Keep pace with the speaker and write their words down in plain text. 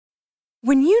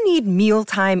When you need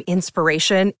mealtime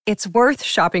inspiration, it's worth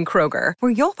shopping Kroger,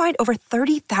 where you'll find over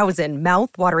 30,000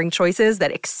 mouth-watering choices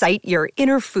that excite your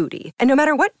inner foodie. And no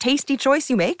matter what tasty choice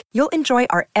you make, you'll enjoy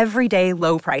our everyday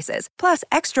low prices, plus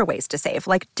extra ways to save,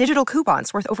 like digital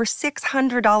coupons worth over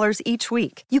 $600 each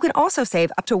week. You can also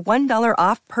save up to $1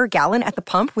 off per gallon at the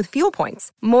pump with fuel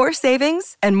points. More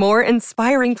savings and more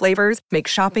inspiring flavors make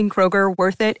shopping Kroger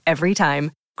worth it every time.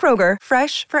 Kroger,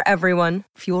 fresh for everyone.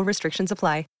 Fuel restrictions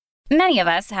apply. Many of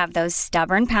us have those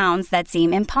stubborn pounds that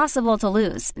seem impossible to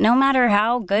lose, no matter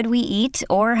how good we eat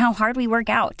or how hard we work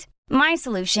out. My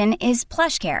solution is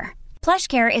PlushCare.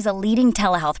 PlushCare is a leading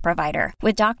telehealth provider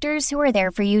with doctors who are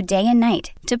there for you day and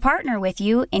night to partner with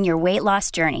you in your weight loss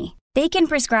journey. They can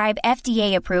prescribe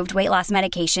FDA-approved weight loss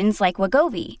medications like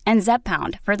Wegovy and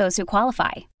Zepbound for those who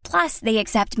qualify. Plus, they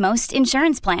accept most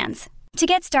insurance plans. To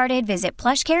get started, visit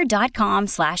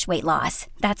plushcare.com/weightloss.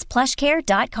 That's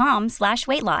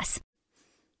plushcare.com/weightloss.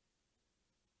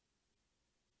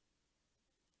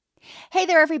 Hey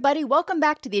there, everybody. Welcome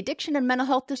back to the Addiction and Mental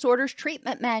Health Disorders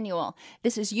Treatment Manual.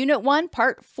 This is Unit 1,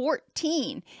 Part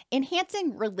 14,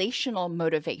 Enhancing Relational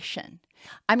Motivation.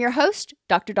 I'm your host,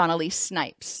 Dr. Dawn-Elise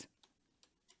Snipes.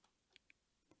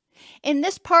 In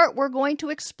this part, we're going to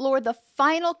explore the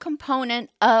final component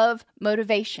of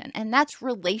motivation, and that's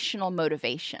relational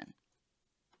motivation.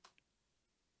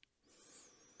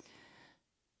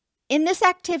 In this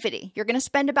activity, you're going to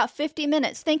spend about 50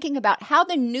 minutes thinking about how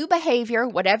the new behavior,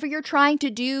 whatever you're trying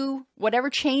to do, whatever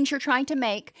change you're trying to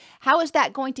make, how is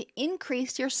that going to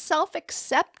increase your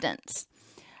self-acceptance?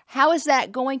 How is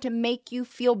that going to make you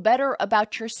feel better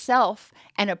about yourself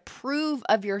and approve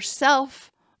of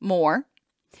yourself more?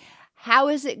 How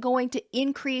is it going to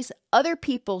increase other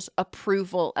people's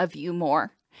approval of you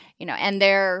more, and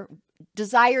their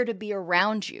desire to be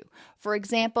around you? For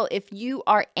example, if you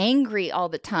are angry all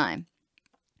the time,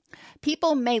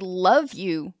 people may love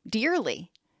you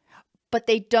dearly, but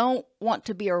they don't want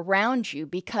to be around you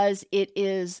because it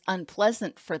is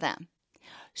unpleasant for them.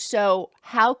 So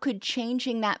how could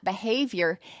changing that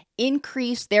behavior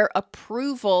increase their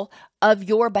approval of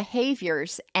your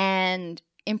behaviors and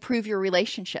improve your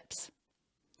relationships?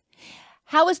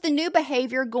 How is the new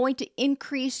behavior going to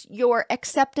increase your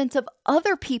acceptance of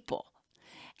other people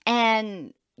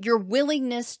and your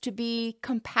willingness to be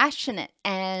compassionate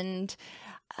and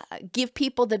give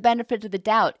people the benefit of the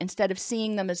doubt instead of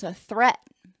seeing them as a threat?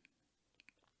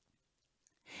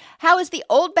 How is the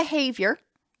old behavior,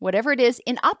 whatever it is,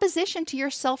 in opposition to your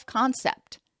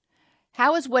self-concept?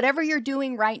 How is whatever you're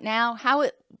doing right now, how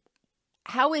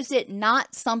is it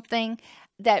not something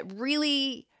that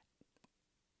really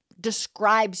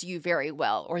describes you very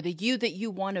well, or the you that you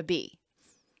want to be?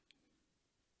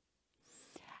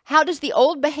 How does the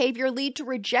old behavior lead to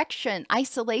rejection,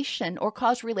 isolation, or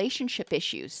cause relationship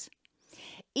issues?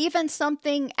 Even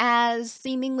something as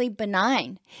seemingly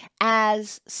benign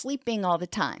as sleeping all the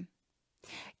time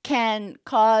can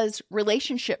cause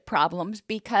relationship problems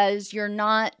because you're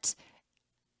not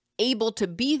able to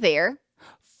be there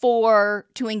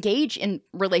to engage in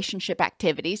relationship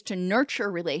activities, to nurture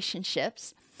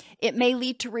relationships. It may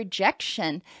lead to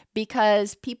rejection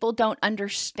because people don't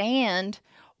understand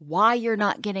why you're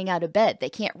not getting out of bed. They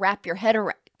can't wrap their head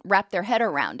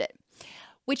around it,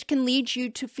 which can lead you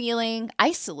to feeling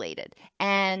isolated,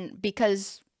 and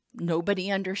because nobody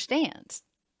understands.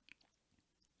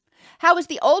 How is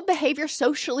the old behavior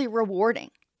socially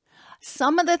rewarding?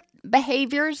 Some of the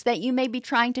behaviors that you may be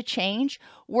trying to change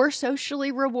were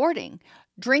socially rewarding.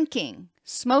 Drinking,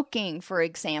 smoking, for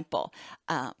example,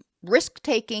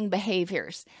 risk-taking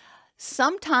behaviors.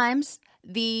 Sometimes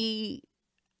the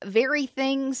very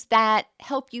things that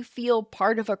help you feel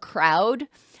part of a crowd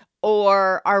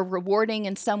or are rewarding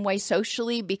in some way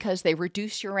socially because they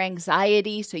reduce your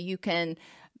anxiety so you can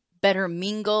better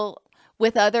mingle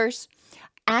with others,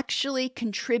 actually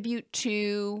contribute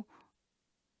to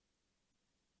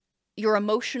your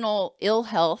emotional ill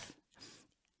health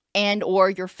and or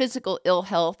your physical ill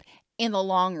health in the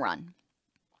long run.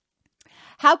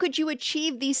 How could you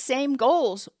achieve these same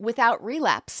goals without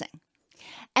relapsing?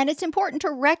 And it's important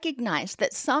to recognize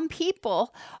that some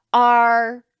people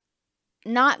are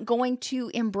not going to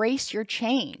embrace your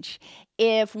change.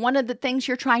 If one of the things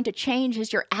you're trying to change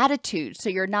is your attitude, so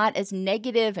you're not as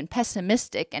negative and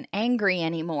pessimistic and angry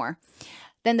anymore,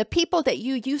 then the people that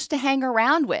you used to hang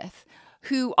around with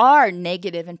who are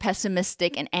negative and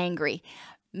pessimistic and angry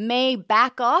may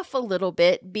back off a little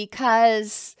bit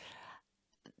because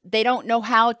they don't know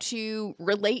how to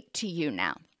relate to you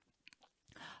now.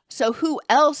 So who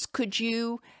else could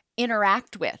you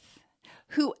interact with?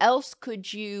 Who else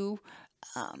could you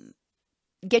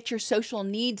get your social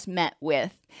needs met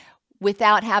with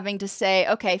without having to say,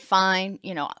 okay, fine,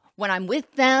 when I'm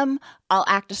with them, I'll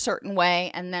act a certain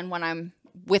way, and then when I'm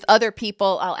with other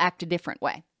people, I'll act a different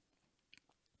way.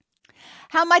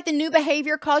 How might the new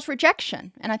behavior cause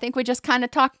rejection? And I think we just kind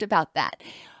of talked about that.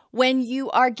 When you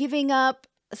are giving up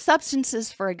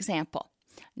substances, for example,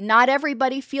 not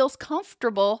everybody feels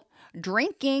comfortable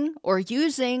drinking or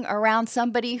using around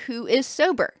somebody who is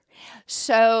sober.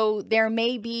 So there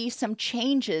may be some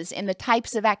changes in the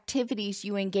types of activities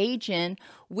you engage in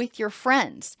with your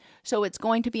friends. So it's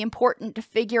going to be important to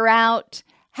figure out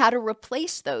how to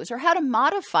replace those or how to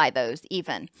modify those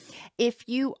even. If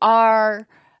you are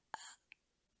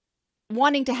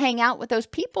wanting to hang out with those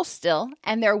people still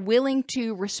and they're willing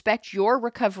to respect your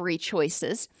recovery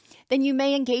choices, then you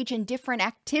may engage in different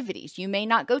activities. You may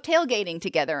not go tailgating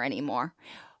together anymore,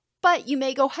 but you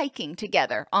may go hiking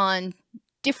together on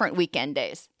different weekend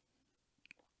days.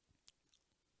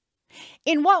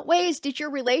 In what ways did your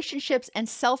relationships and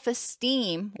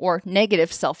self-esteem or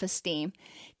negative self-esteem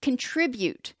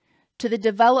contribute to the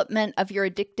development of your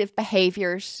addictive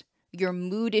behaviors, your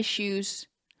mood issues,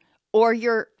 or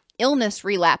your illness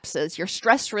relapses, your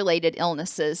stress-related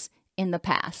illnesses in the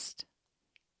past?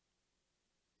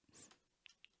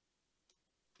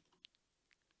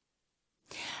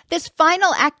 This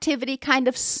final activity kind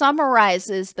of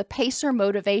summarizes the PACER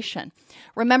motivation.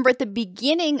 Remember, at the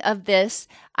beginning of this,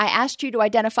 I asked you to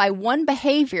identify one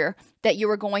behavior that you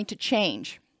were going to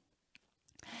change.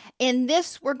 In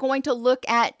this, we're going to look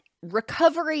at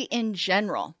recovery in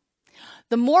general.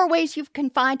 The more ways you can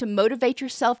find to motivate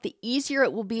yourself, the easier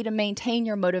it will be to maintain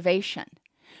your motivation.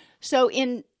 So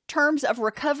in terms of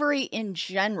recovery in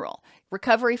general,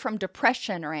 recovery from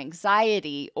depression or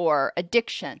anxiety or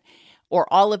addiction, or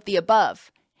all of the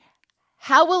above,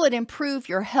 how will it improve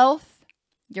your health,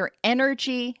 your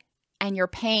energy, and your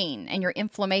pain and your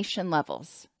inflammation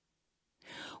levels?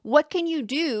 What can you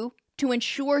do to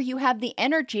ensure you have the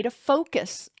energy to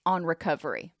focus on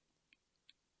recovery?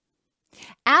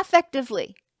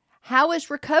 Affectively, how is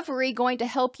recovery going to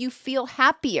help you feel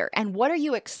happier? And what are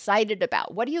you excited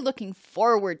about? What are you looking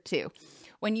forward to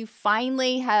when you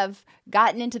finally have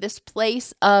gotten into this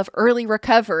place of early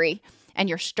recovery and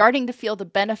you're starting to feel the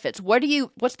benefits?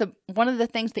 What's one of the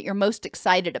things that you're most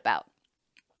excited about?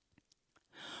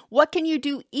 What can you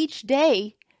do each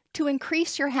day to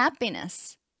increase your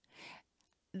happiness?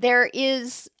 There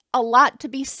is a lot to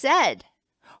be said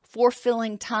for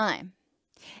filling time.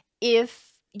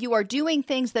 If you are doing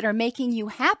things that are making you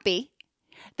happy,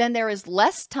 then there is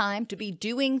less time to be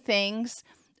doing things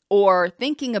or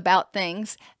thinking about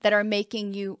things that are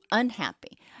making you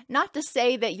unhappy. Not to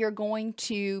say that you're going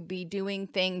to be doing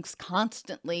things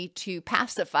constantly to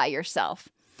pacify yourself,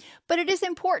 but it is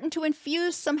important to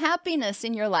infuse some happiness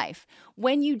in your life.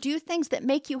 When you do things that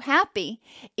make you happy,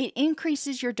 it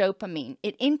increases your dopamine,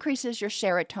 it increases your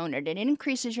serotonin, it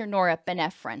increases your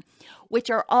norepinephrine, which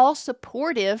are all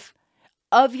supportive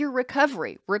of your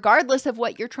recovery, regardless of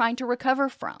what you're trying to recover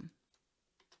from.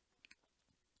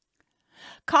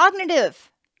 Cognitive.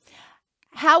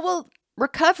 How will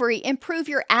recovery improve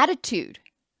your attitude,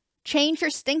 change your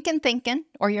stinking thinking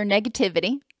or your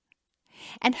negativity,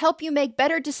 and help you make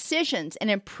better decisions and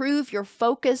improve your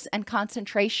focus and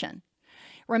concentration?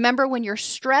 Remember, when you're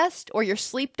stressed or you're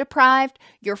sleep deprived,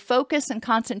 your focus and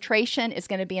concentration is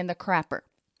going to be in the crapper.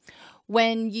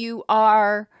 When you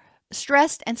are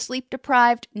stressed and sleep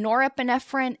deprived,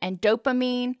 norepinephrine and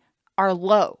dopamine are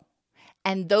low.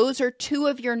 And those are two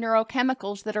of your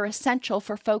neurochemicals that are essential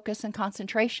for focus and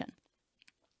concentration.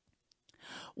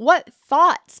 What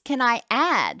thoughts can I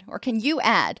add or can you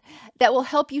add that will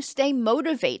help you stay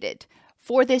motivated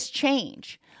for this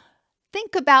change?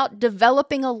 Think about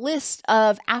developing a list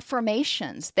of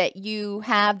affirmations that you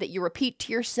have that you repeat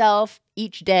to yourself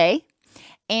each day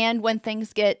and when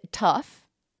things get tough.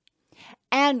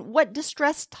 And what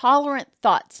distress tolerant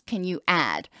thoughts can you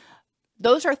add?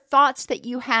 Those are thoughts that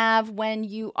you have when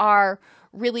you are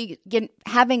really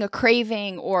having a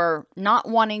craving or not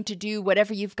wanting to do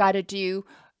whatever you've got to do,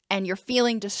 and you're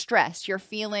feeling distressed, you're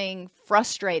feeling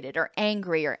frustrated or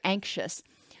angry or anxious.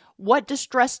 What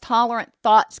distress tolerant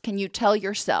thoughts can you tell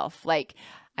yourself? Like,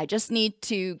 I just need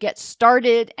to get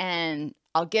started and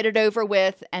I'll get it over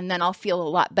with and then I'll feel a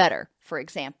lot better, for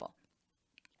example.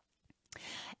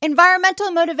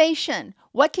 Environmental motivation.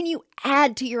 What can you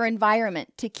add to your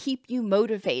environment to keep you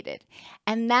motivated?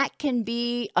 And that can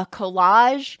be a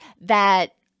collage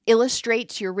that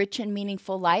illustrates your rich and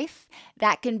meaningful life.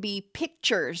 That can be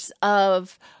pictures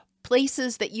of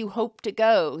places that you hope to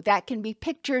go. That can be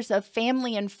pictures of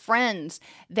family and friends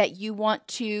that you want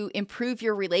to improve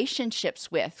your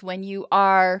relationships with when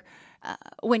you're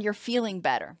feeling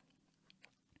better.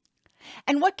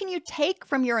 And what can you take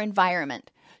from your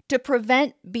environment to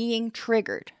prevent being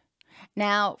triggered?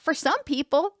 Now, for some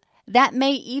people, that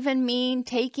may even mean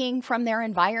taking from their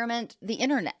environment the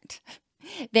internet.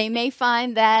 They may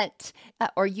find that,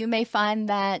 or you may find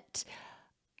that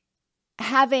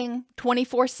having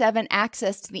 24/7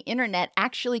 access to the internet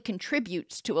actually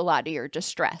contributes to a lot of your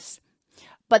distress.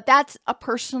 But that's a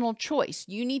personal choice.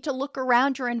 You need to look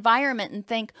around your environment and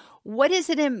think, what is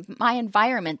it in my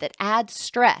environment that adds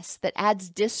stress, that adds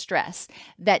distress,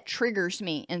 that triggers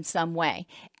me in some way?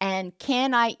 And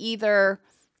can I either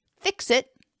fix it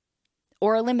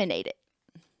or eliminate it?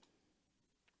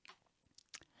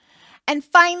 And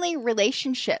finally,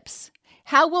 relationships.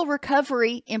 How will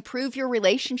recovery improve your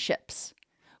relationships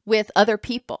with other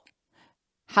people?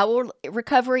 How will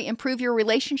recovery improve your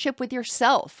relationship with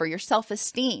yourself or your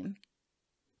self-esteem?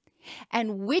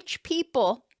 And which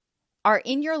people are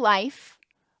in your life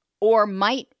or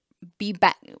might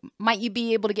you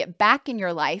be able to get back in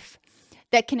your life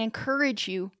that can encourage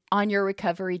you on your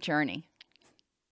recovery journey?